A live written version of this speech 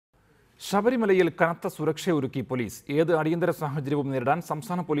ശബരിമലയിൽ കനത്ത സുരക്ഷയൊരുക്കി പോലീസ്. ഏത് അടിയന്തര സാഹചര്യവും നേരിടാൻ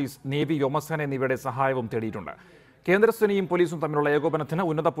സംസ്ഥാന പോലീസ്, നേവി, വ്യോമസേന എന്നിവയുടെ സഹായവും തേടിയിട്ടുണ്ട്. കേന്ദ്രസേനയും പോലീസും തമ്മിലുള്ള ഏകോപനത്തിന്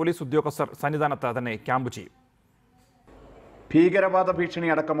ഉന്നത പോലീസ് ഉദ്യോഗസ്ഥർ സന്നിധാനത്ത് തന്നെ ക്യാമ്പ് ചെയ്യും. ഭീകരവാദ ഭീഷണി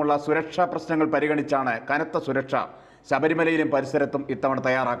അടക്കമുള്ള സുരക്ഷാ പ്രശ്നങ്ങൾ പരിഗണിച്ചാണ് കനത്ത സുരക്ഷ ശബരിമലയിലും പരിസരത്തും ഇത്തവണ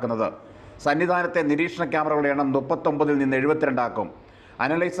തയ്യാറാക്കുന്നത്. സന്നിധാനത്തെ നിരീക്ഷണ ക്യാമറകളുടെ എണ്ണം 39-ൽ നിന്ന് 72 ആക്കും.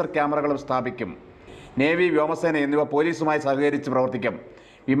 അനലൈസർ ക്യാമറകളും സ്ഥാപിക്കും. നേവി, വ്യോമസേന എന്നിവ പോലീസുമായി സഹകരിച്ച് പ്രവർത്തിക്കും.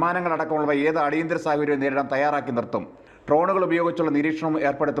 വിമാനങ്ങളടക്കമുള്ളവ ഏത് അടിയന്തര സാഹചര്യവും നേരിടാൻ തയ്യാറാക്കി നിർത്തും. ഡ്രോണുകൾ ഉപയോഗിച്ചുള്ള നിരീക്ഷണവും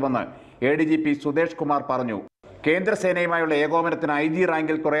ഏർപ്പെടുത്തുമെന്ന് ADGP സുദേശ് കുമാർ പറഞ്ഞു. കേന്ദ്രസേനയുമായുള്ള ഏകോപനത്തിന് IG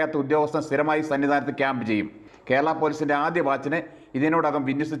റാങ്കിൽ കുറയാത്ത ഉദ്യോഗസ്ഥൻ സ്ഥിരമായി സന്നിധാനത്ത് ക്യാമ്പ് ചെയ്യും. കേരള പോലീസിന്റെ ആദ്യ ബാച്ചിനെ ഇതിനോടകം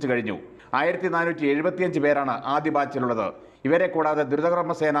വിന്യസിച്ചു കഴിഞ്ഞു. 1475 പേരാണ് ആദ്യ ബാച്ചിലുള്ളത്. ഇവരെ കൂടാതെ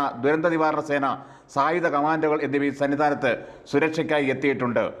ദ്രുതകർമ്മ സേന, ദുരന്ത നിവാരണ സേന, സായുധ കമാൻഡോകൾ എന്നിവയും സന്നിധാനത്ത് സുരക്ഷയ്ക്കായി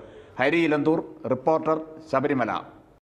എത്തിയിട്ടുണ്ട്. ഹരി ഇലന്തൂർ, റിപ്പോർട്ടർ, ശബരിമല.